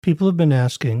People have been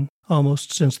asking,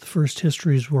 almost since the first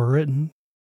histories were written,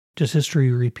 does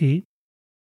history repeat?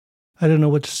 I don't know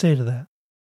what to say to that.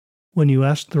 When you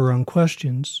ask the wrong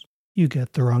questions, you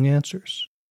get the wrong answers.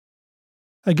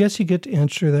 I guess you get to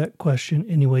answer that question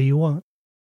any way you want.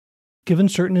 Given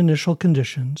certain initial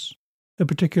conditions, a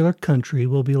particular country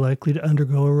will be likely to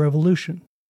undergo a revolution.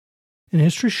 And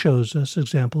history shows us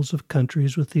examples of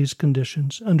countries with these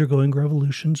conditions undergoing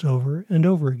revolutions over and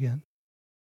over again.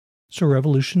 So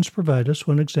revolutions provide us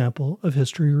one example of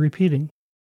history repeating.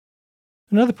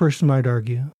 Another person might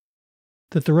argue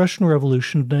that the Russian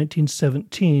Revolution of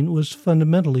 1917 was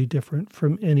fundamentally different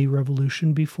from any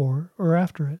revolution before or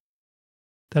after it.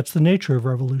 That's the nature of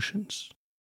revolutions.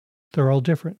 They're all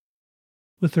different,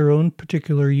 with their own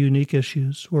particular unique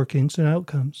issues, workings, and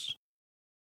outcomes.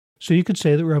 So you could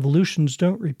say that revolutions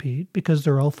don't repeat because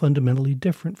they're all fundamentally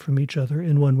different from each other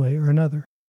in one way or another.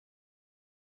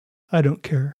 I don't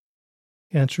care.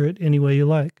 Answer it any way you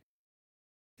like.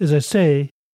 As I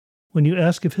say, when you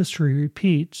ask if history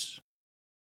repeats,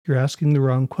 you're asking the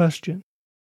wrong question.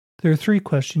 There are three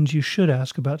questions you should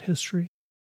ask about history.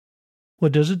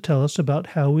 What does it tell us about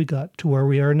how we got to where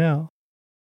we are now?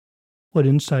 What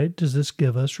insight does this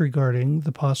give us regarding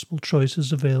the possible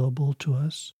choices available to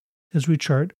us as we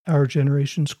chart our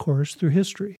generation's course through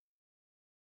history?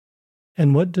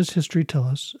 And what does history tell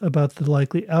us about the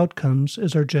likely outcomes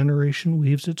as our generation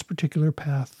weaves its particular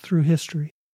path through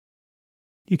history?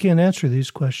 You can't answer these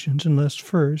questions unless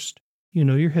first, you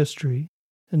know your history,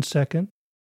 and second,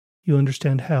 you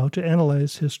understand how to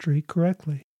analyze history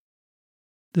correctly.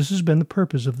 This has been the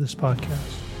purpose of this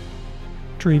podcast,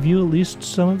 to review at least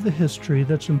some of the history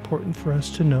that's important for us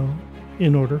to know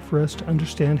in order for us to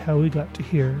understand how we got to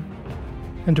here,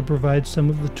 and to provide some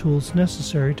of the tools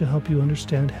necessary to help you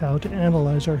understand how to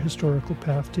analyze our historical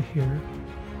path to here,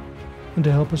 and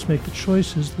to help us make the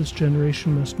choices this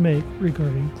generation must make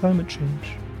regarding climate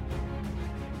change.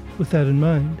 With that in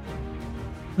mind,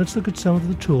 let's look at some of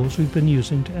the tools we've been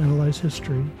using to analyze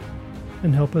history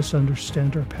and help us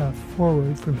understand our path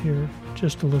forward from here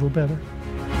just a little better.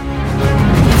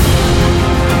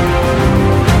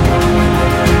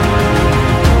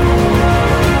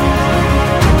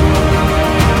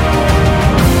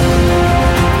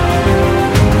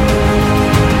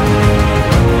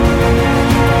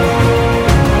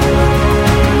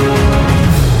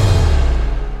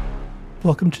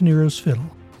 Welcome to Nero's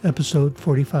Fiddle, episode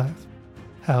 45,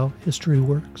 How History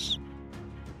Works.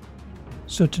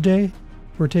 So today,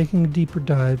 we're taking a deeper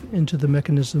dive into the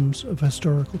mechanisms of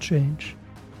historical change.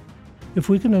 If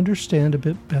we can understand a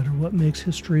bit better what makes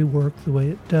history work the way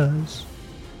it does,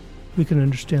 we can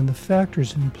understand the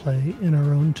factors in play in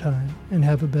our own time and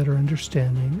have a better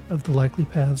understanding of the likely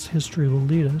paths history will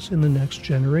lead us in the next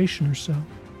generation or so.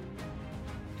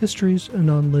 History's a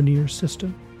nonlinear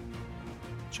system,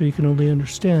 so you can only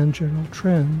understand general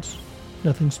trends,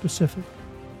 nothing specific.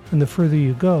 And the further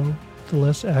you go, the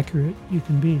less accurate you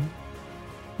can be.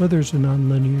 Weather's a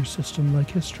nonlinear system like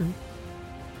history.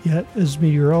 Yet, as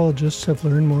meteorologists have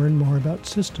learned more and more about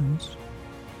systems,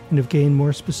 and have gained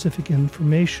more specific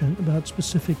information about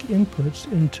specific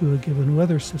inputs into a given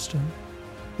weather system,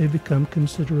 they've become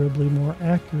considerably more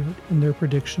accurate in their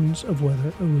predictions of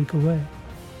weather a week away.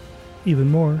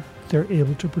 Even more, they're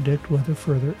able to predict weather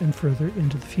further and further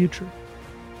into the future.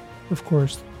 Of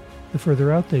course, the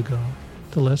further out they go,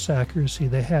 the less accuracy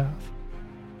they have.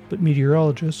 But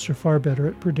meteorologists are far better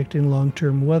at predicting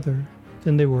long-term weather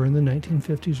than they were in the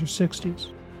 1950s or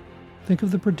 60s. Think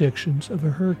of the predictions of a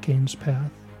hurricane's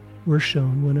path were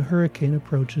shown when a hurricane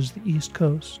approaches the East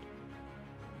Coast.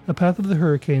 A path of the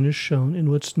hurricane is shown in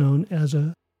what's known as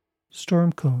a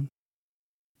storm cone.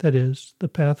 That is, the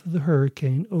path of the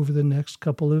hurricane over the next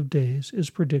couple of days is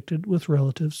predicted with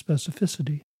relative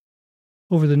specificity.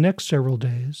 Over the next several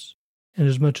days, and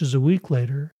as much as a week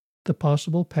later, the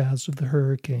possible paths of the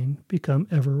hurricane become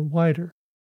ever wider.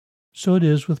 So it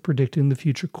is with predicting the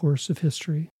future course of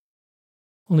history.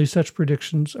 Only such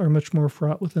predictions are much more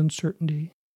fraught with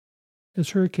uncertainty, as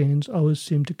hurricanes always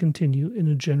seem to continue in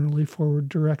a generally forward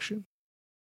direction.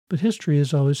 But history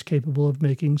is always capable of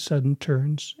making sudden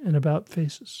turns and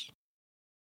about-faces.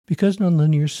 Because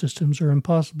nonlinear systems are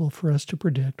impossible for us to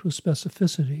predict with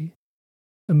specificity,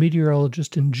 a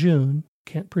meteorologist in June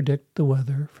can't predict the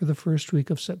weather for the first week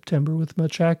of September with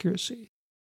much accuracy.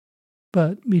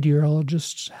 But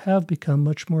meteorologists have become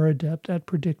much more adept at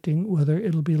predicting whether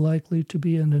it'll be likely to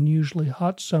be an unusually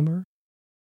hot summer,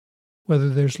 whether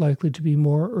there's likely to be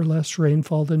more or less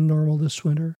rainfall than normal this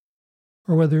winter,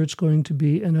 or whether it's going to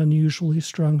be an unusually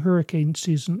strong hurricane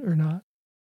season or not.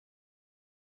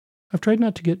 I've tried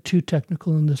not to get too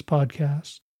technical in this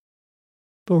podcast,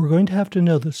 But we're going to have to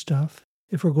know this stuff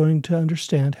if we're going to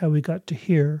understand how we got to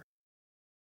here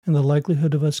and the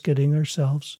likelihood of us getting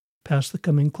ourselves past the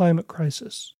coming climate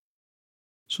crisis.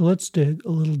 So let's dig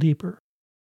a little deeper.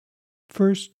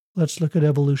 First, let's look at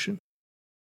evolution.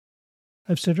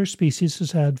 I've said our species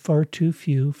has had far too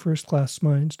few first-class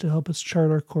minds to help us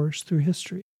chart our course through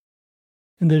history,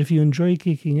 and that if you enjoy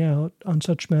geeking out on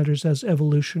such matters as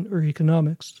evolution or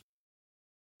economics,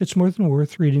 it's more than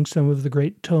worth reading some of the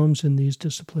great tomes in these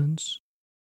disciplines,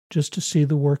 just to see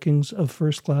the workings of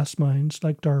first-class minds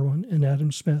like Darwin and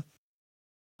Adam Smith.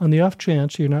 On the off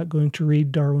chance you're not going to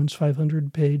read Darwin's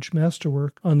 500-page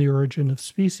masterwork on the origin of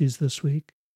species this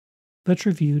week, let's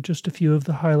review just a few of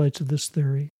the highlights of this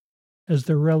theory as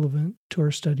they're relevant to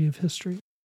our study of history.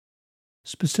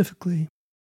 Specifically,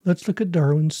 let's look at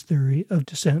Darwin's theory of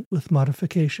descent with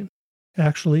modification.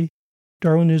 Actually,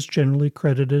 Darwin is generally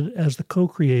credited as the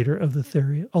co-creator of the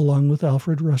theory, along with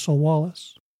Alfred Russel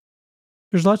Wallace.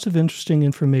 There's lots of interesting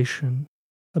information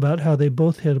about how they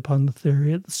both hit upon the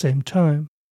theory at the same time.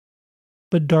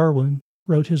 But Darwin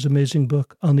wrote his amazing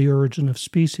book on the origin of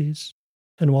species,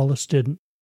 and Wallace didn't.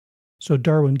 So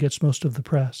Darwin gets most of the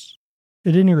press.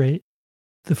 At any rate,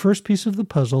 the first piece of the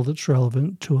puzzle that's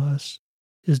relevant to us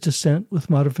is descent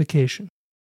with modification.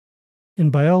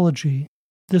 In biology,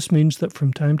 this means that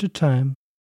from time to time,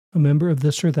 a member of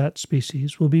this or that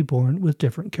species will be born with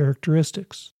different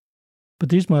characteristics. But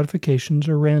these modifications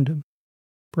are random.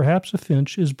 Perhaps a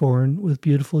finch is born with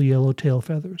beautiful yellow tail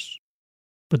feathers.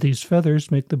 But these feathers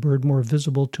make the bird more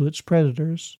visible to its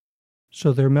predators,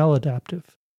 so they're maladaptive.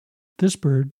 This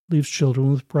bird leaves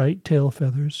children with bright tail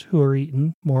feathers who are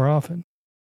eaten more often.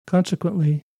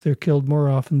 Consequently, they're killed more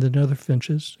often than other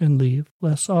finches and leave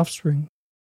less offspring.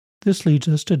 This leads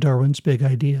us to Darwin's big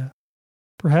idea.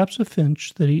 Perhaps a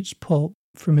finch that eats pulp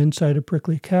from inside a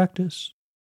prickly cactus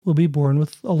will be born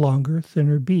with a longer,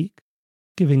 thinner beak,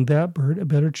 giving that bird a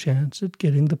better chance at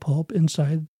getting the pulp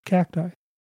inside cacti.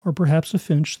 Or perhaps a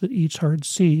finch that eats hard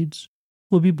seeds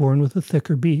will be born with a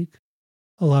thicker beak,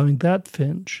 allowing that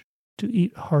finch to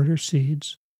eat harder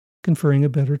seeds, conferring a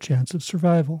better chance of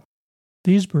survival.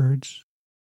 These birds,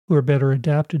 who are better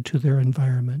adapted to their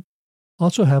environment,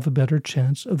 also have a better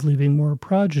chance of leaving more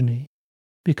progeny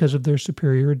because of their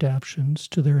superior adaptations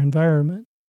to their environment.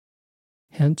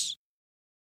 Hence,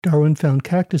 Darwin found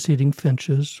cactus-eating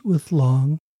finches with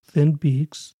long, thin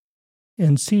beaks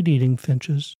and seed-eating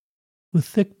finches with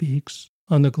thick beaks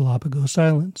on the Galapagos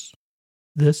Islands.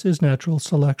 This is natural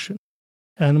selection.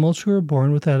 Animals who are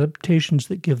born with adaptations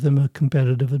that give them a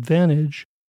competitive advantage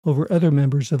over other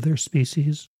members of their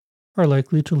species are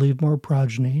likely to leave more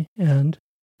progeny and,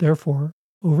 therefore,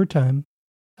 over time,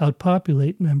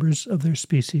 outpopulate members of their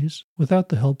species without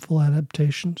the helpful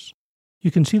adaptations.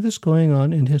 You can see this going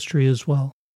on in history as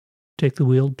well. Take the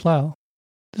wheeled plow.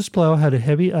 This plow had a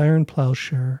heavy iron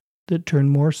plowshare that turned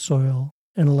more soil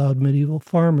and allowed medieval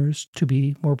farmers to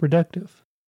be more productive.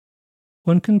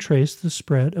 One can trace the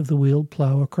spread of the wheeled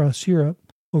plow across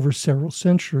Europe over several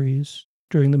centuries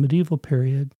during the medieval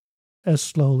period, as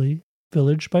slowly,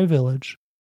 village by village,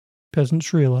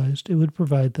 peasants realized it would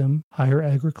provide them higher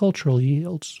agricultural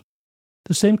yields.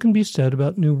 The same can be said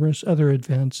about numerous other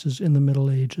advances in the Middle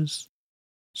Ages,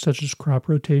 such as crop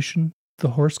rotation,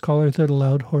 the horse collar that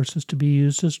allowed horses to be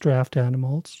used as draft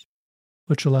animals,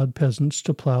 which allowed peasants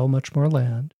to plow much more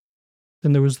land.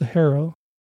 Then there was the harrow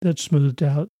that smoothed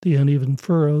out the uneven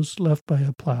furrows left by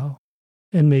a plow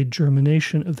and made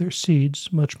germination of their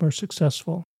seeds much more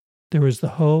successful. There was the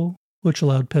hoe, which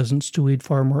allowed peasants to weed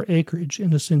far more acreage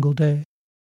in a single day.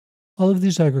 All of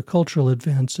these agricultural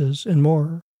advances and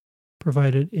more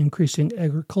provided increasing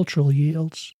agricultural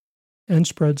yields and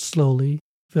spread slowly,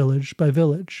 village by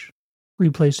village,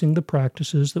 replacing the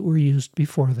practices that were used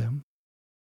before them,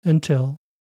 until,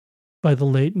 by the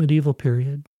late medieval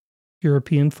period,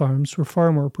 European farms were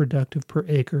far more productive per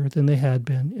acre than they had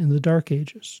been in the Dark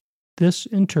Ages. This,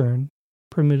 in turn,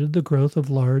 permitted the growth of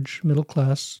large,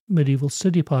 middle-class medieval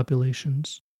city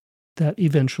populations that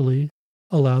eventually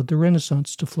allowed the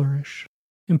Renaissance to flourish.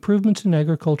 Improvements in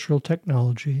agricultural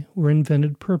technology were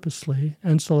invented purposely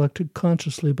and selected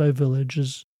consciously by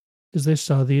villages as they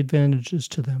saw the advantages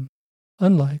to them,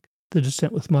 unlike the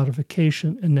descent with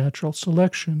modification and natural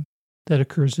selection that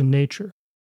occurs in nature.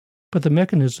 But the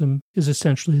mechanism is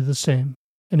essentially the same.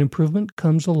 An improvement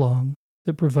comes along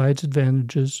that provides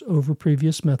advantages over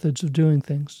previous methods of doing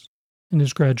things and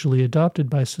is gradually adopted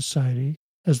by society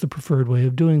as the preferred way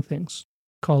of doing things.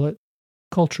 Call it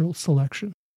cultural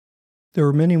selection. There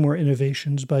were many more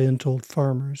innovations by untold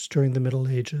farmers during the Middle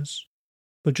Ages,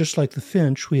 but just like the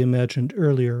finch we imagined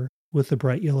earlier with the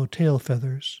bright yellow tail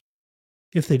feathers,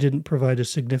 If they didn't provide a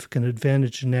significant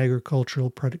advantage in agricultural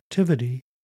productivity,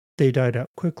 they died out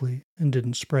quickly and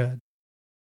didn't spread.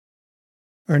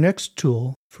 Our next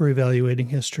tool for evaluating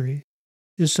history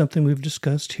is something we've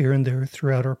discussed here and there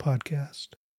throughout our podcast.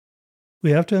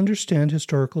 We have to understand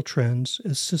historical trends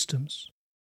as systems.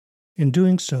 In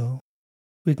doing so,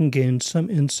 we can gain some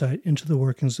insight into the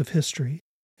workings of history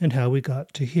and how we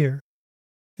got to here,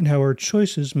 and how our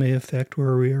choices may affect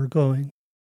where we are going.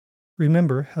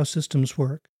 Remember how systems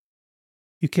work.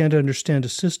 You can't understand a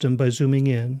system by zooming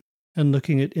in and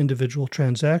looking at individual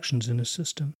transactions in a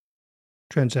system,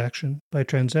 transaction by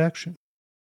transaction.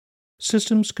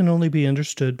 Systems can only be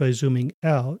understood by zooming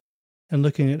out and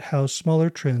looking at how smaller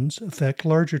trends affect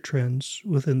larger trends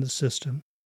within the system,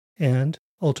 and,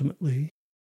 ultimately,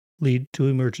 lead to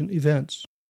emergent events.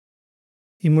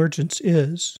 Emergence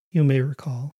is, you may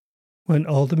recall, when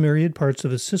all the myriad parts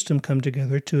of a system come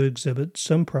together to exhibit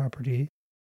some property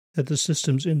that the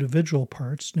system's individual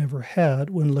parts never had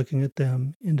when looking at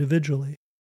them individually.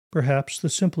 Perhaps the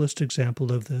simplest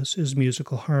example of this is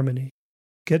musical harmony.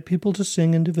 Get people to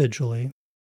sing individually,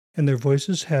 and their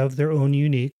voices have their own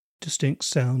unique, distinct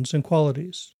sounds and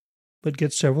qualities. But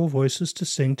get several voices to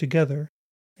sing together,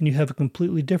 and you have a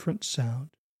completely different sound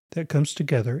that comes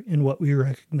together in what we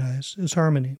recognize as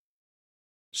harmony.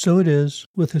 So it is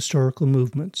with historical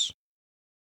movements.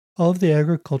 All of the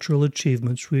agricultural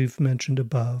achievements we've mentioned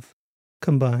above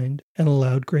combined and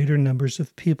allowed greater numbers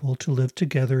of people to live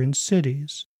together in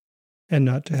cities and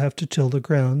not to have to till the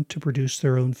ground to produce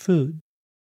their own food.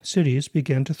 Cities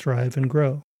began to thrive and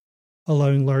grow,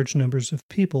 allowing large numbers of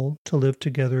people to live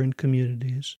together in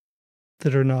communities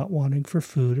that are not wanting for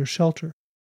food or shelter.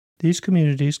 These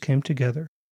communities came together,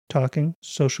 talking,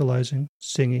 socializing,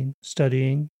 singing,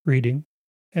 studying, reading,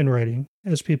 and writing,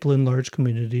 as people in large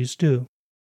communities do.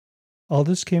 All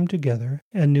this came together,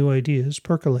 and new ideas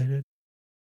percolated.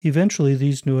 Eventually,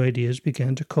 these new ideas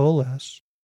began to coalesce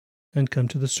and come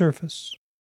to the surface.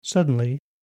 Suddenly,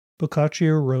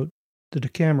 Boccaccio wrote the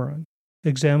Decameron,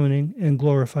 examining and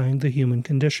glorifying the human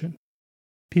condition.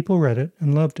 People read it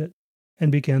and loved it,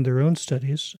 and began their own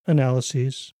studies,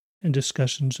 analyses, and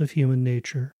discussions of human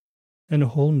nature, and a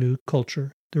whole new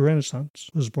culture, the Renaissance,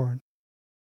 was born.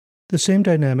 The same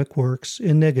dynamic works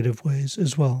in negative ways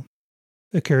as well.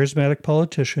 A charismatic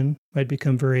politician might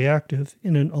become very active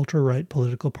in an ultra-right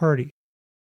political party.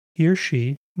 He or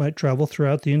she might travel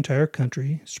throughout the entire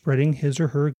country, spreading his or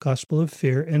her gospel of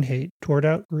fear and hate toward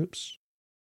outgroups.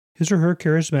 His or her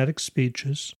charismatic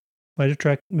speeches might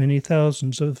attract many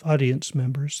thousands of audience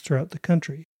members throughout the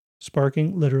country,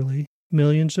 sparking literally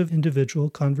millions of individual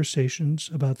conversations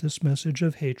about this message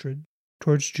of hatred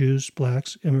towards Jews,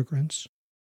 blacks, immigrants,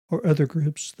 or other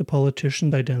groups the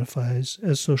politician identifies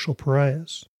as social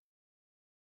pariahs.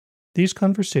 These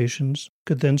conversations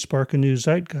could then spark a new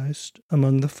zeitgeist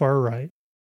among the far right,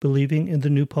 believing in the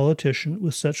new politician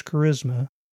with such charisma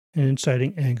and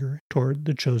inciting anger toward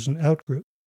the chosen outgroup.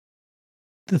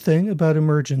 The thing about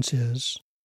emergence is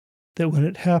that when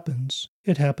it happens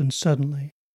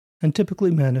suddenly and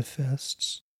typically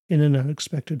manifests in an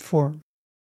unexpected form.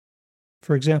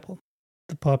 For example,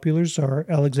 the popular Tsar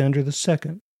Alexander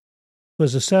II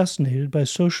was assassinated by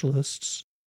socialists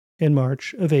in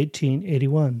March of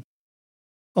 1881.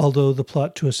 Although the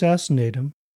plot to assassinate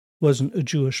him wasn't a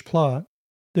Jewish plot,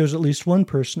 there was at least one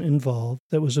person involved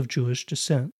that was of Jewish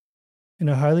descent. In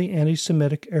a highly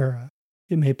anti-Semitic era,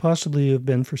 it may possibly have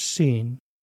been foreseen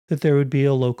that there would be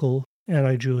a local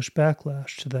anti-Jewish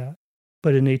backlash to that.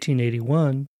 But in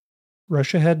 1881,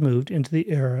 Russia had moved into the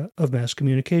era of mass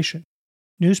communication.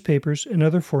 Newspapers and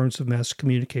other forms of mass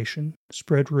communication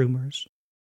spread rumors,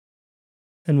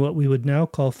 and what we would now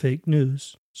call fake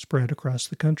news spread across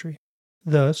the country.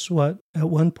 Thus, what,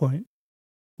 at one point,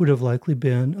 would have likely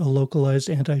been a localized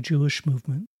anti-Jewish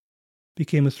movement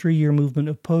became a 3-year movement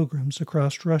of pogroms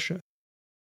across Russia.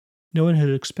 No one had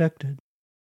expected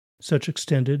such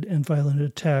extended and violent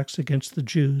attacks against the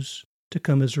Jews to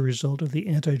come as a result of the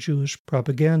anti-Jewish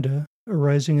propaganda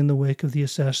arising in the wake of the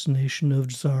assassination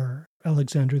of Tsar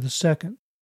Alexander II.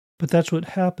 But that's what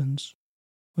happens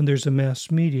when there's a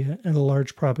mass media and a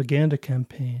large propaganda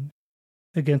campaign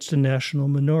against a national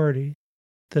minority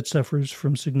that suffers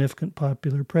from significant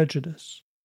popular prejudice.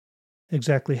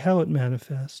 Exactly how it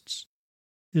manifests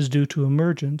is due to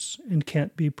emergence and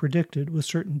can't be predicted with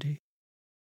certainty.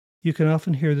 You can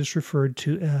often hear this referred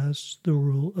to as the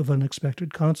rule of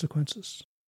unexpected consequences.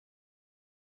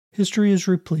 History is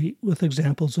replete with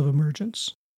examples of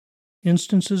emergence,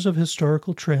 instances of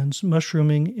historical trends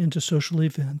mushrooming into social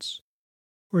events,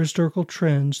 or historical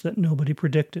trends that nobody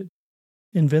predicted.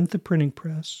 Invent the printing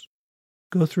press,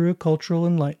 go through a cultural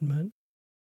enlightenment,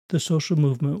 the social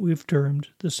movement we've termed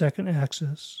the Second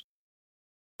Axis,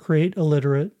 create a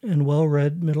literate and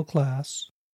well-read middle class,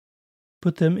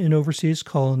 put them in overseas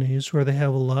colonies where they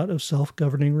have a lot of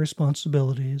self-governing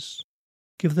responsibilities,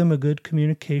 give them a good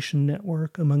communication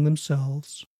network among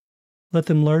themselves, let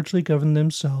them largely govern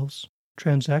themselves,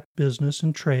 transact business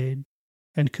and trade,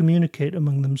 and communicate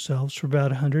among themselves for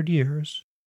about 100 years,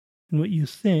 and what you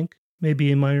think may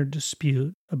be a minor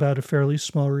dispute about a fairly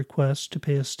small request to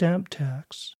pay a stamp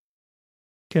tax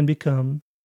can become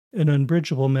an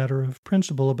unbridgeable matter of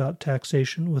principle about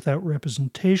taxation without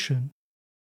representation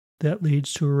that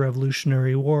leads to a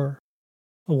revolutionary war,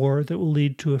 a war that will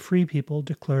lead to a free people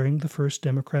declaring the first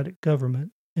democratic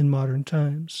government in modern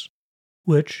times,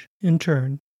 which, in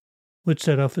turn, would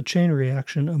set off a chain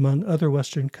reaction among other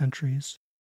Western countries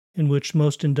in which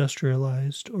most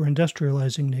industrialized or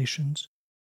industrializing nations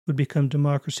would become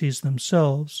democracies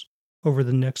themselves over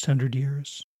the next 100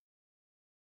 years.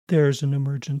 There's an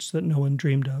emergence that no one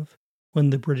dreamed of when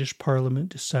the British Parliament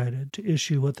decided to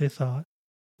issue what they thought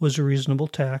was a reasonable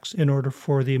tax in order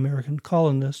for the American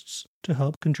colonists to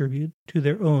help contribute to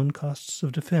their own costs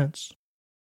of defense.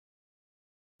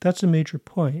 That's a major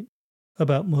point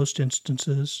about most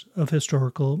instances of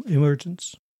historical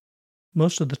emergence.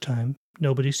 Most of the time,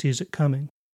 nobody sees it coming.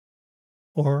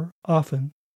 Or,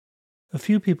 often, a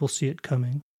few people see it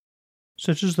coming,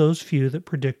 such as those few that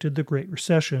predicted the Great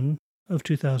Recession of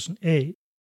 2008,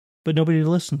 but nobody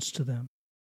listens to them.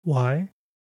 Why?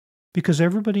 Because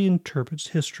everybody interprets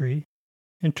history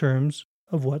in terms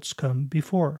of what's come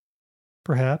before.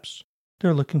 Perhaps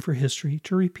they're looking for history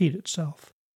to repeat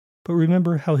itself. But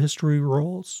remember how history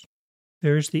rolls.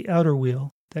 There's the outer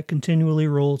wheel that continually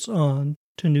rolls on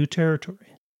to new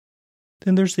territory.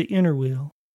 Then there's the inner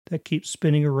wheel that keeps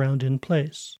spinning around in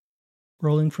place,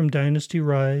 rolling from dynasty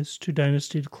rise to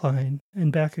dynasty decline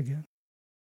and back again.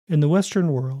 In the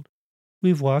Western world,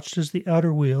 we've watched as the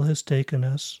outer wheel has taken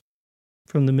us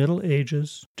from the Middle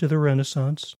Ages to the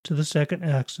Renaissance to the Second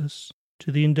Axis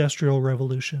to the Industrial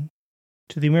Revolution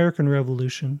to the American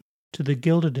Revolution to the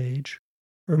Gilded Age,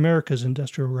 or America's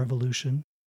Industrial Revolution,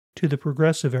 to the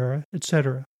Progressive Era,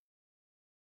 etc.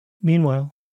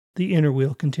 Meanwhile, the inner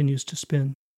wheel continues to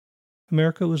spin.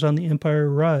 America was on the Empire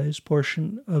Rise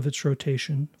portion of its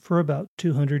rotation for about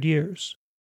 200 years.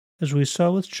 As we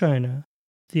saw with China,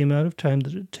 the amount of time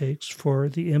that it takes for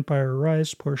the Empire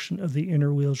Rise portion of the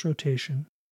inner wheel's rotation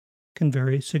can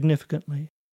vary significantly,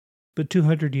 but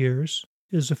 200 years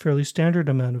is a fairly standard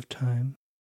amount of time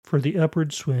for the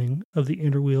upward swing of the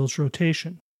inner wheel's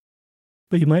rotation.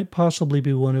 But you might possibly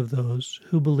be one of those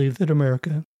who believe that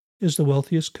America is the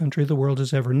wealthiest country the world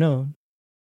has ever known,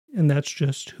 and that's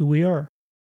just who we are,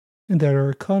 and that our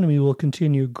economy will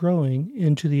continue growing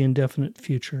into the indefinite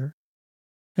future,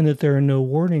 and that there are no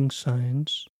warning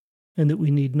signs, and that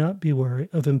we need not be wary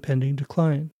of impending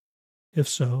decline. If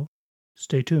so,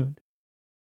 stay tuned.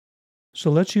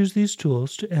 So let's use these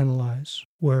tools to analyze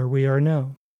where we are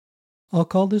now. I'll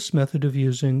call this method of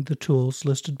using the tools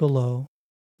listed below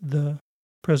the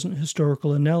present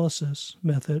historical analysis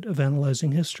method of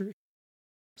analyzing history.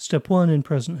 Step 1 in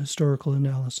present historical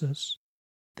analysis,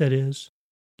 that is,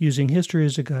 using history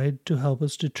as a guide to help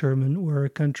us determine where a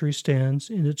country stands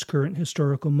in its current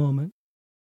historical moment,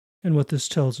 and what this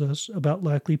tells us about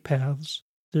likely paths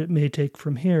that it may take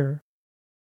from here,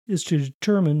 is to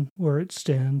determine where it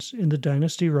stands in the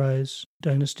dynasty rise,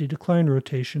 dynasty decline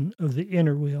rotation of the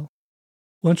inner wheel.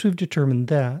 Once we've determined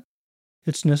that,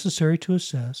 it's necessary to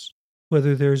assess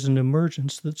whether there's an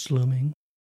emergence that's looming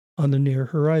on the near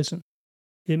horizon.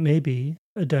 It may be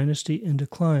a dynasty in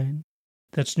decline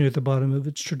that's near the bottom of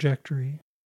its trajectory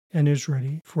and is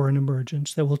ready for an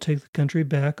emergence that will take the country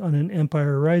back on an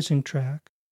empire rising track,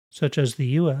 such as the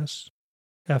U.S.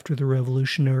 after the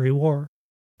Revolutionary War.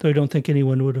 Though I don't think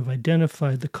anyone would have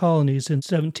identified the colonies in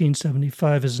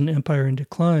 1775 as an empire in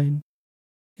decline,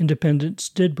 independence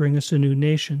did bring us a new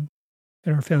nation,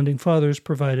 and our founding fathers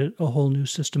provided a whole new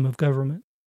system of government.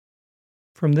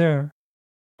 From there,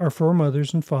 our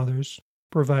foremothers and fathers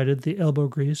provided the elbow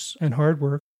grease and hard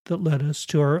work that led us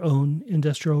to our own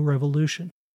Industrial Revolution,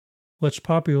 what's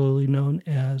popularly known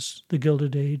as the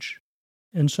Gilded Age,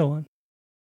 and so on.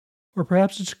 Or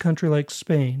perhaps it's a country like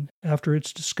Spain after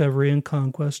its discovery and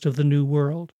conquest of the New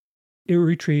World. It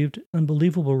retrieved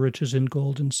unbelievable riches in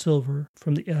gold and silver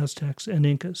from the Aztecs and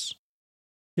Incas.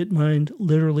 It mined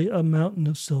literally a mountain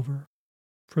of silver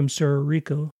from Cerro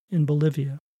Rico in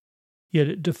Bolivia. Yet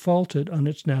it defaulted on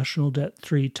its national debt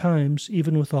 3 times,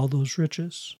 even with all those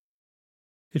riches.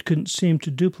 It couldn't seem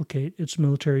to duplicate its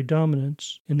military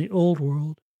dominance in the Old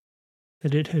World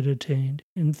that it had attained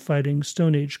in fighting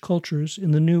Stone Age cultures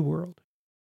in the New World.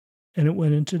 and it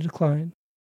went into decline.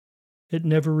 It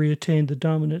never reattained the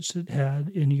dominance it had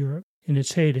in Europe in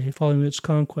its heyday following its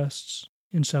conquests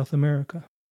in South America.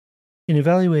 In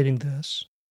evaluating this,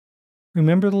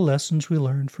 remember the lessons we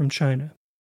learned from China.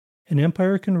 An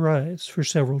empire can rise for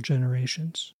several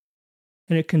generations,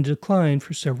 and it can decline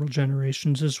for several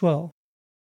generations as well.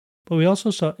 But we also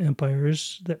saw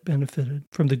empires that benefited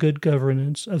from the good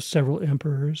governance of several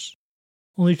emperors,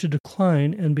 only to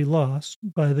decline and be lost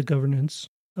by the governance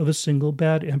of a single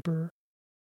bad emperor.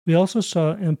 We also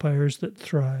saw empires that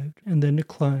thrived and then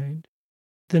declined,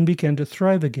 then began to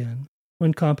thrive again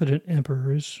when competent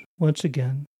emperors once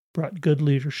again brought good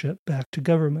leadership back to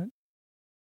government.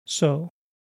 So,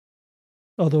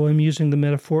 although I'm using the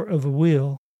metaphor of a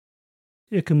wheel,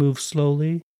 it can move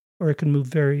slowly or it can move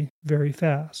very, very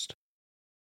fast.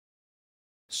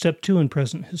 Step 2 in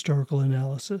present historical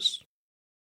analysis.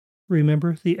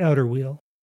 Remember the outer wheel.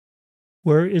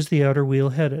 Where is the outer wheel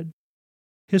headed?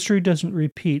 History doesn't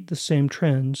repeat the same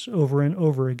trends over and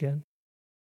over again.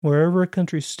 Wherever a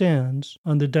country stands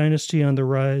on the dynasty on the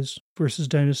rise versus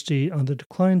dynasty on the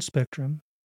decline spectrum,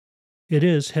 it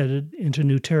is headed into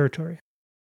new territory.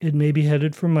 It may be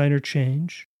headed for minor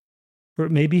change, or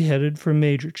it may be headed for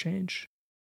major change,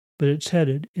 but it's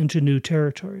headed into new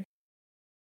territory.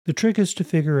 The trick is to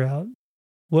figure out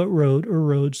what road or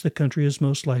roads the country is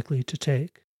most likely to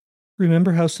take.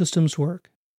 Remember how systems work,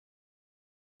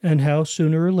 and how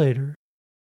sooner or later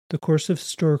the course of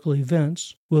historical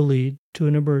events will lead to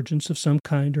an emergence of some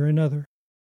kind or another.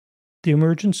 The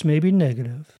emergence may be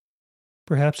negative,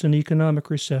 perhaps an economic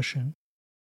recession,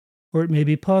 or it may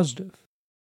be positive,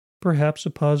 perhaps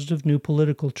a positive new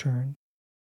political turn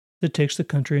that takes the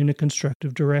country in a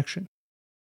constructive direction.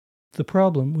 The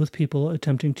problem with people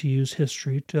attempting to use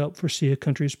history to help foresee a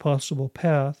country's possible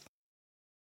path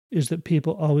is that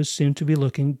people always seem to be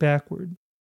looking backward.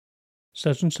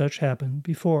 Such and such happened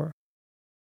before.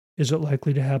 Is it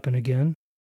likely to happen again?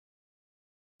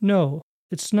 No,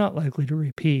 it's not likely to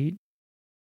repeat.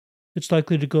 It's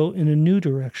likely to go in a new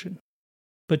direction,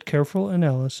 but careful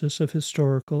analysis of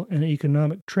historical and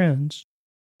economic trends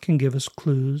can give us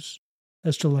clues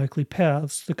as to likely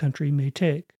paths the country may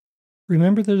take.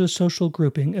 Remember that a social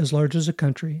grouping as large as a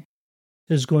country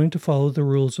is going to follow the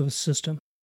rules of a system.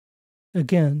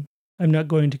 Again, I'm not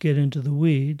going to get into the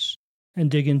weeds and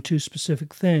dig into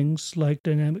specific things like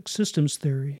dynamic systems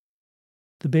theory.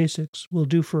 The basics will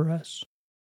do for us.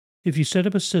 If you set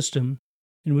up a system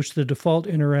in which the default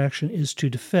interaction is to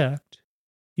defect,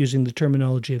 using the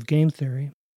terminology of game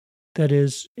theory, that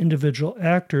is, individual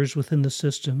actors within the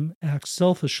system act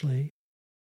selfishly,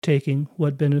 taking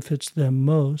what benefits them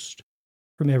most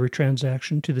from every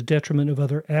transaction to the detriment of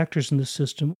other actors in the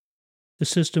system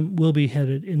will be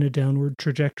headed in a downward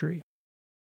trajectory.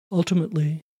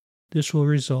 Ultimately, this will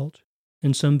result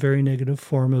in some very negative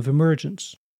form of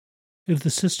emergence. If the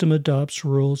system adopts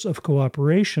rules of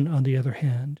cooperation, on the other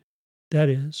hand, that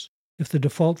is, if the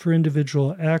default for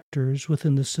individual actors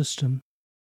within the system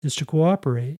is to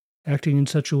cooperate, acting in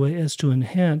such a way as to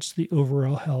enhance the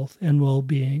overall health and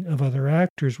well-being of other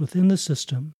actors within the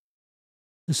system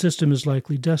is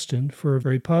likely destined for a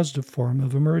very positive form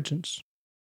of emergence.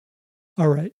 All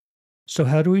right, so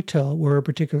how do we tell where a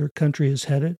particular country is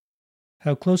headed?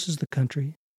 How close is the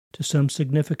country to some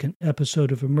significant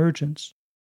episode of emergence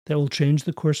that will change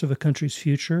the course of a country's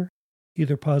future,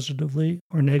 either positively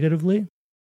or negatively?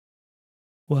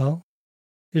 Well,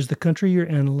 is the country you're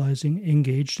analyzing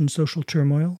engaged in social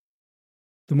turmoil?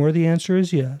 The more the answer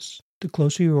is yes, the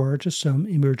closer you are to some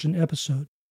emergent episode.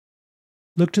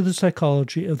 Look to the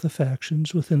psychology of the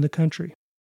factions within the country.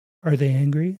 Are they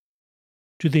angry?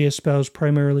 Do they espouse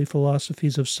primarily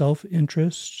philosophies of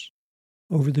self-interests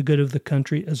over the good of the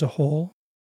country as a whole?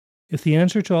 If the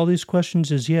answer to all these questions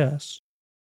is yes,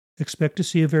 expect to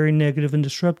see a very negative and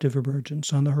disruptive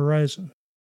emergence on the horizon.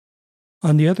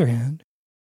 On the other hand,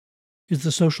 is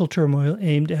the social turmoil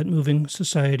aimed at moving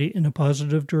society in a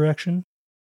positive direction,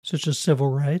 such as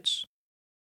civil rights?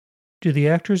 Do the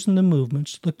actors in the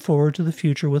movements look forward to the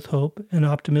future with hope and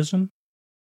optimism?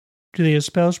 Do they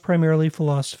espouse primarily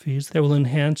philosophies that will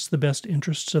enhance the best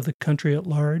interests of the country at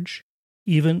large,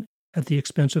 even at the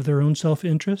expense of their own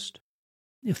self-interest?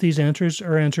 If these answers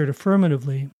are answered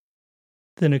affirmatively,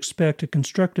 then expect a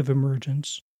constructive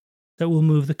emergence that will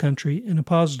move the country in a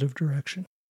positive direction.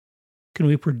 Can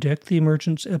we predict the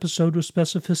emergence episode with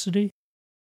specificity?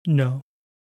 No.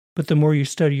 But the more you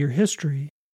study your history,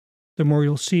 the more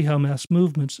you'll see how mass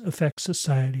movements affect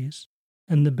societies,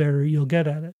 and the better you'll get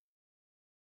at it.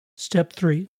 Step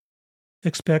 3.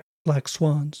 Expect black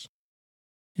swans.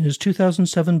 In his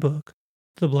 2007 book,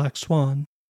 The Black Swan,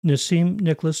 Nassim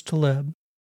Nicholas Taleb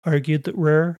argued that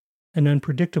rare and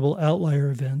unpredictable outlier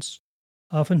events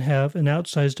often have an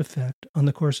outsized effect on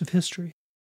the course of history.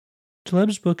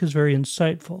 Taleb's book is very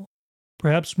insightful,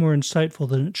 perhaps more insightful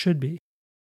than it should be.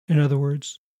 In other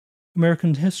words,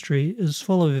 American history is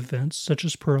full of events such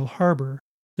as Pearl Harbor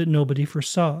that nobody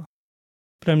foresaw,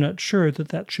 but I'm not sure that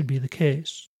that should be the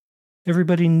case.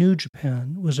 Everybody knew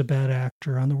Japan was a bad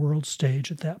actor on the world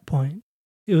stage at that point.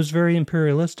 It was very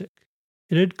imperialistic.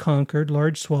 It had conquered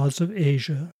large swaths of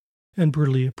Asia and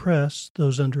brutally oppressed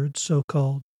those under its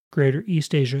so-called Greater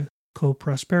East Asia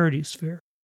co-prosperity sphere.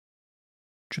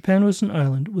 Japan was an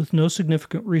island with no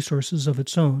significant resources of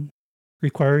its own,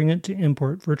 requiring it to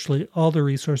import virtually all the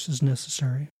resources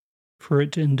necessary for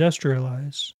it to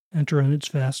industrialize and to run its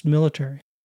vast military.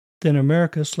 Then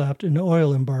America slapped an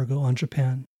oil embargo on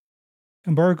Japan.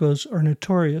 Embargoes are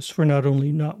notorious for not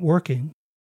only not working,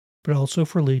 but also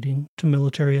for leading to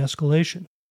military escalation.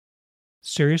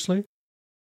 Seriously?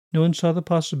 No one saw the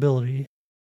possibility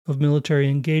of military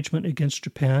engagement against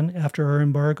Japan after our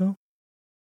embargo?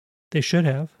 They should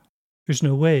have. There's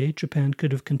no way Japan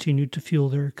could have continued to fuel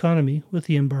their economy with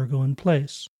the embargo in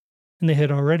place, and they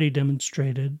had already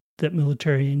demonstrated that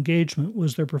military engagement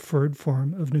was their preferred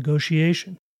form of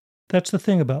negotiation. That's the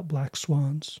thing about black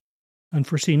swans,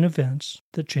 unforeseen events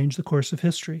that change the course of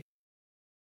history.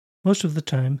 Most of the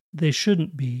time, they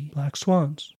shouldn't be black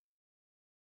swans.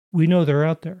 We know they're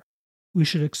out there. We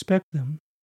should expect them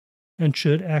and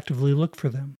should actively look for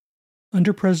them.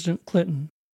 Under President Clinton,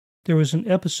 there was an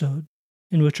episode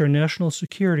in which our national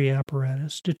security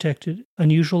apparatus detected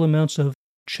unusual amounts of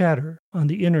chatter on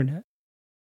the internet,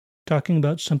 talking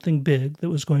about something big that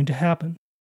was going to happen.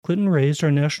 Clinton raised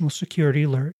our national security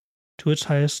alert to its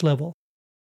highest level.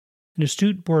 An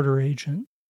astute border agent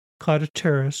caught a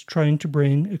terrorist trying to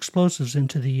bring explosives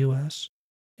into the U.S.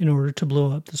 in order to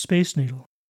blow up the Space Needle.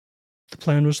 The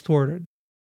plan was thwarted.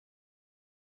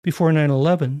 Before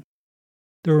 9/11,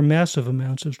 there were massive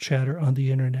amounts of chatter on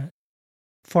the internet,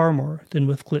 far more than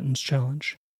with Clinton's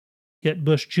challenge. Yet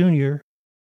Bush Jr.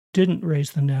 didn't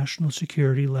raise the national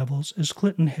security levels as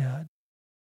Clinton had,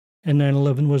 and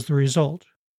 9/11 was the result.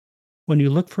 When you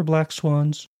look for black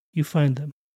swans, you find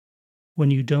them.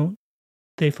 When you don't,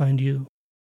 they find you.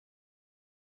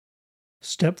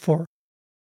 Step 4.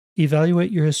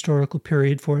 Evaluate your historical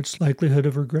period for its likelihood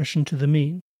of regression to the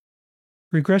mean.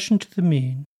 Regression to the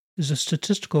mean is a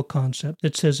statistical concept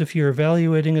that says if you're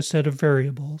evaluating a set of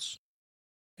variables,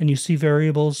 and you see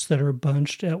variables that are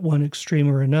bunched at one extreme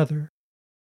or another,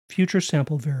 future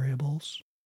sample variables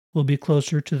will be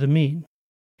closer to the mean.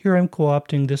 Here I'm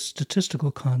co-opting this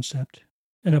statistical concept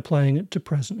and applying it to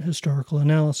present historical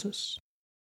analysis.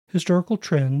 Historical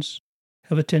trends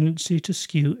have a tendency to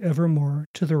skew ever more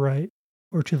to the right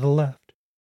or to the left.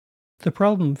 The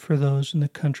problem for those in the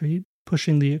country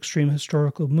pushing the extreme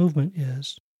historical movement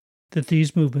is that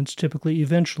these movements typically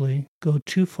eventually go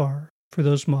too far for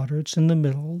those moderates in the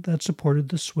middle that supported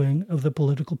the swing of the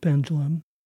political pendulum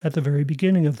at the very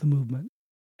beginning of the movement,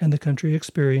 and the country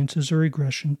experiences a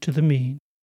regression to the mean,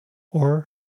 or,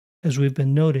 as we've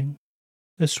been noting,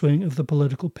 a swing of the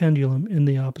political pendulum in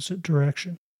the opposite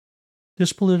direction.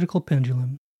 This political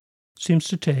pendulum seems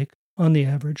to take, on the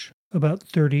average, about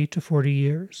 30 to 40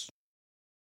 years.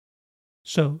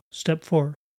 So, step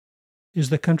 4. Is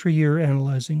the country you're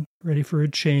analyzing ready for a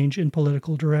change in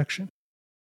political direction?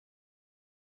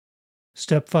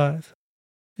 Step 5.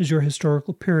 Is your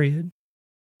historical period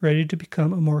ready to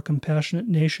become a more compassionate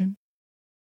nation?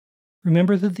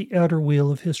 Remember that the outer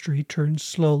wheel of history turns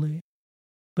slowly,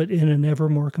 but in an ever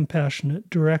more compassionate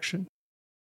direction.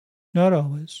 Not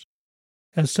always,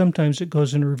 as sometimes it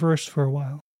goes in reverse for a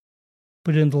while,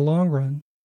 but in the long run,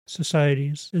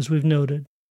 societies, as we've noted,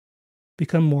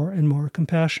 become more and more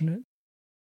compassionate.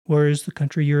 Where is the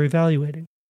country you're evaluating?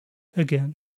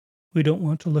 Again, we don't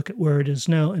want to look at where it is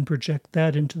now and project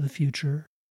that into the future.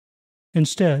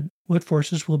 Instead, what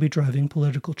forces will be driving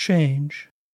political change,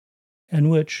 and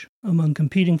which, among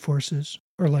competing forces,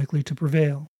 are likely to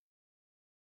prevail?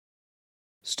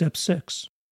 Step 6.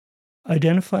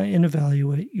 Identify and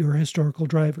evaluate your historical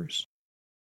drivers.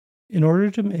 In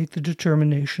order to make the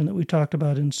determination that we talked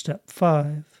about in Step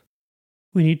 5,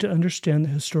 we need to understand the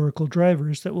historical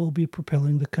drivers that will be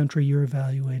propelling the country you're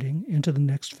evaluating into the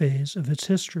next phase of its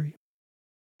history.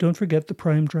 Don't forget the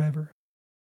prime driver.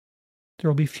 There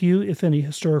will be few, if any,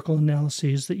 historical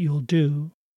analyses that you'll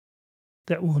do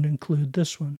that won't include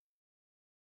this one.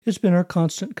 It's been our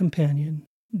constant companion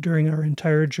during our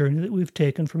entire journey that we've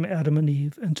taken from Adam and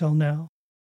Eve until now.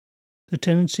 The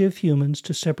tendency of humans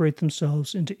to separate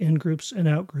themselves into in-groups and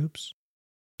out-groups,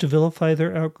 to vilify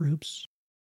their out-groups,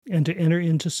 and to enter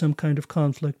into some kind of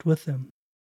conflict with them.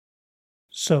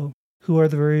 So, Who are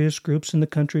the various groups in the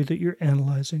country that you're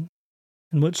analyzing,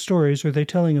 and what stories are they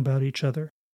telling about each other?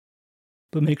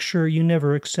 But make sure you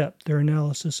never accept their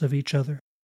analysis of each other.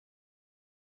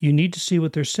 You need to see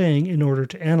what they're saying in order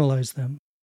to analyze them,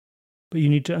 but you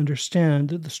need to understand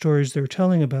that the stories they're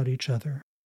telling about each other,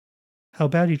 how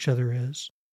bad each other is,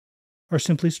 are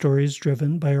simply stories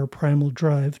driven by our primal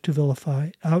drive to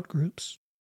vilify outgroups.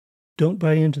 Don't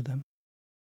buy into them,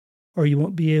 or you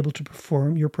won't be able to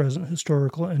perform your present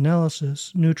historical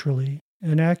analysis neutrally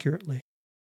and accurately.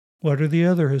 What are the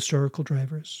other historical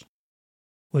drivers?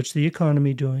 What's the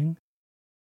economy doing,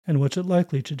 and what's it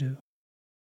likely to do?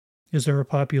 Is there a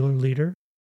popular leader?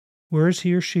 Where is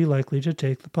he or she likely to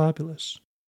take the populace?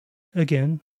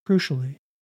 Again, crucially,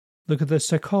 look at the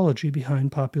psychology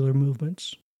behind popular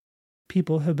movements.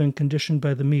 People have been conditioned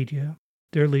by the media,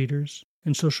 their leaders,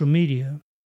 and social media.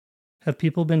 Have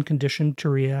people been conditioned to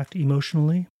react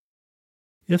emotionally?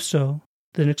 If so,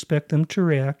 then expect them to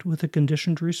react with a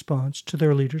conditioned response to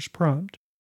their leader's prompt.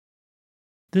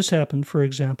 This happened, for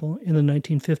example, in the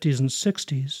 1950s and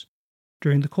 60s,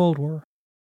 during the Cold War.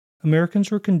 Americans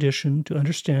were conditioned to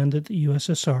understand that the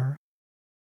USSR,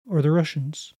 or the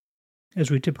Russians,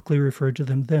 as we typically referred to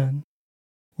them then,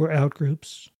 were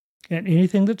outgroups, and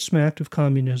anything that smacked of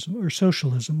communism or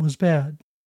socialism was bad.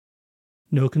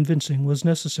 No convincing was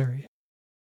necessary.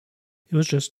 It was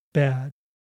just bad.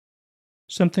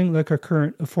 Something like our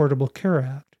current Affordable Care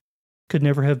Act could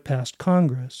never have passed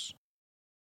Congress.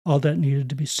 All that needed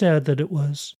to be said that it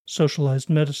was socialized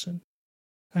medicine,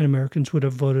 and Americans would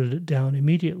have voted it down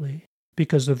immediately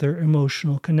because of their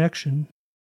emotional connection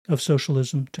of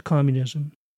socialism to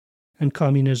communism, and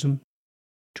communism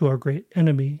to our great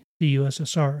enemy, the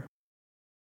USSR.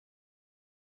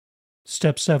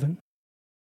 Step 7.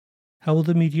 How will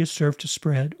the media serve to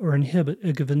spread or inhibit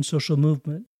a given social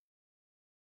movement?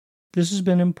 This has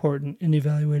been important in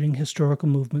evaluating historical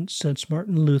movements since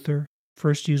Martin Luther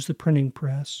first used the printing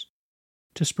press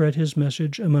to spread his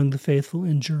message among the faithful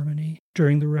in Germany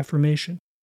during the Reformation.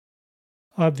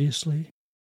 Obviously,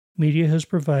 media has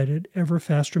provided ever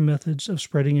faster methods of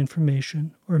spreading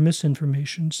information or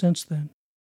misinformation since then.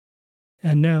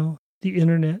 And now, the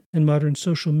internet and modern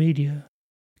social media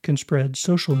can spread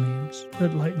social memes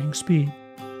at lightning speed.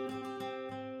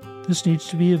 This needs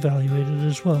to be evaluated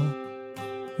as well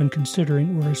when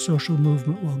considering where a social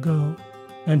movement will go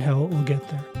and how it will get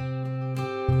there.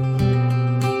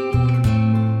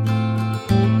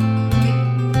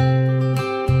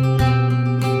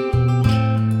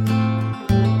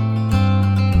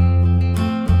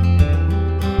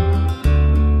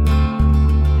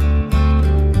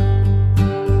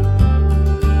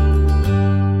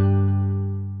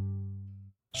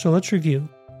 So let's review.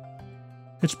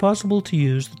 It's possible to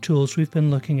use the tools we've been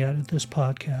looking at this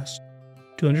podcast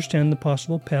to understand the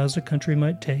possible paths a country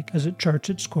might take as it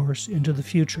charts its course into the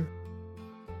future.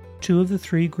 Two of the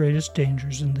three greatest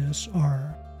dangers in this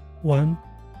are, 1.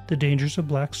 The dangers of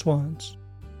black swans,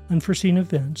 unforeseen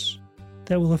events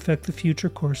that will affect the future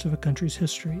course of a country's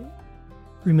history.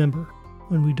 Remember,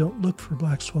 when we don't look for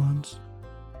black swans,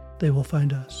 they will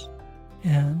find us.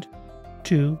 And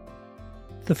 2.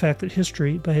 The fact that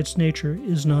history, by its nature,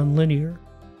 is nonlinear,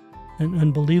 an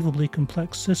unbelievably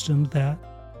complex system that,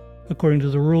 according to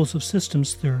the rules of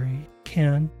systems theory,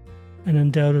 can, and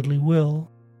undoubtedly will,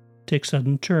 take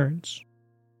sudden turns.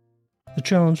 The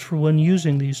challenge for one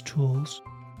using these tools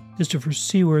is to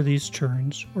foresee where these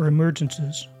turns or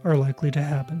emergences are likely to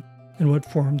happen and what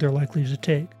form they're likely to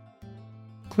take.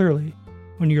 Clearly,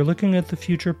 when you're looking at the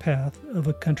future path of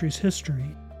a country's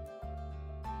history,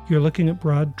 you're looking at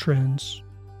broad trends,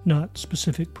 not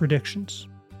specific predictions.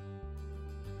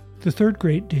 The third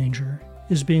great danger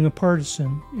is being a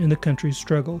partisan in the country's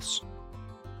struggles.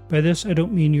 By this, I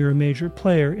don't mean you're a major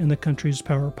player in the country's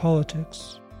power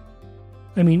politics.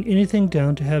 I mean anything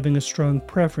down to having a strong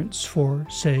preference for,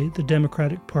 say, the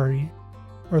Democratic Party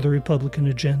or the Republican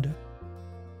agenda.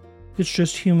 It's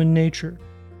just human nature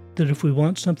that if we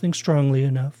want something strongly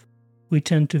enough, we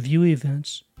tend to view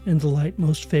events in the light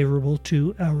most favorable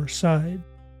to our side,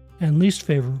 and least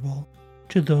favorable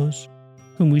to those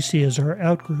whom we see as our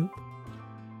outgroup.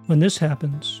 When this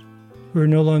happens, we are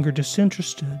no longer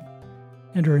disinterested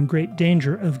and are in great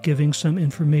danger of giving some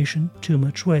information too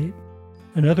much weight,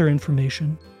 and other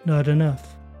information not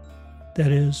enough.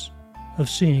 That is, of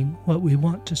seeing what we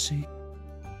want to see.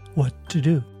 What to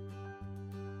do?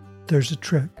 There's a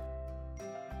trick.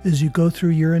 As you go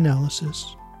through your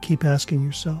analysis, keep asking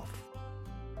yourself,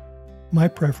 my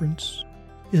preference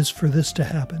is for this to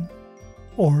happen,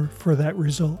 or for that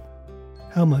result.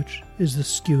 How much is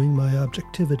this skewing my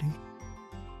objectivity?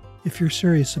 If you're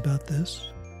serious about this,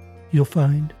 You'll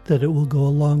find that it will go a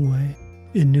long way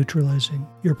in neutralizing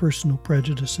your personal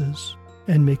prejudices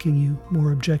and making you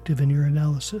more objective in your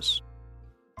analysis.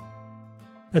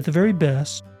 At the very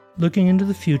best, looking into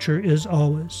the future is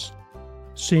always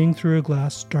seeing through a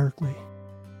glass darkly.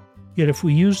 Yet if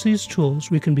we use these tools,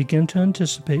 we can begin to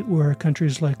anticipate where a country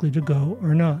is likely to go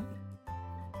or not,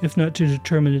 if not to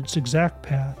determine its exact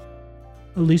path,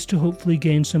 at least to hopefully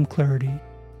gain some clarity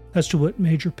as to what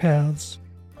major paths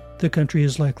the country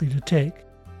is likely to take,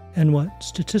 and what,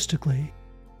 statistically,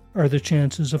 are the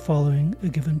chances of following a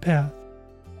given path.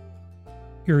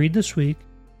 Your read this week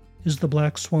is The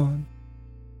Black Swan: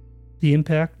 The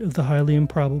Impact of the Highly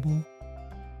Improbable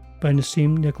by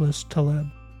Nassim Nicholas Taleb.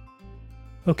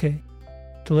 Okay,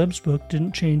 Taleb's book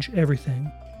didn't change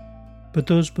everything, but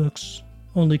those books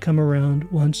only come around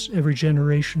once every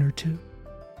generation or two.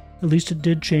 At least it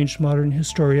did change modern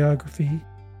historiography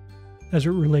as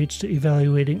it relates to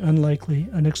evaluating unlikely,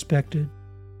 unexpected,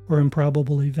 or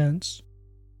improbable events,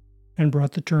 and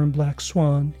brought the term black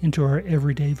swan into our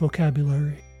everyday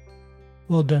vocabulary.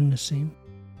 Well done, Nassim.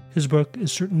 His book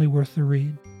is certainly worth the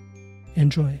read.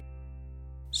 Enjoy.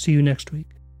 See you next week.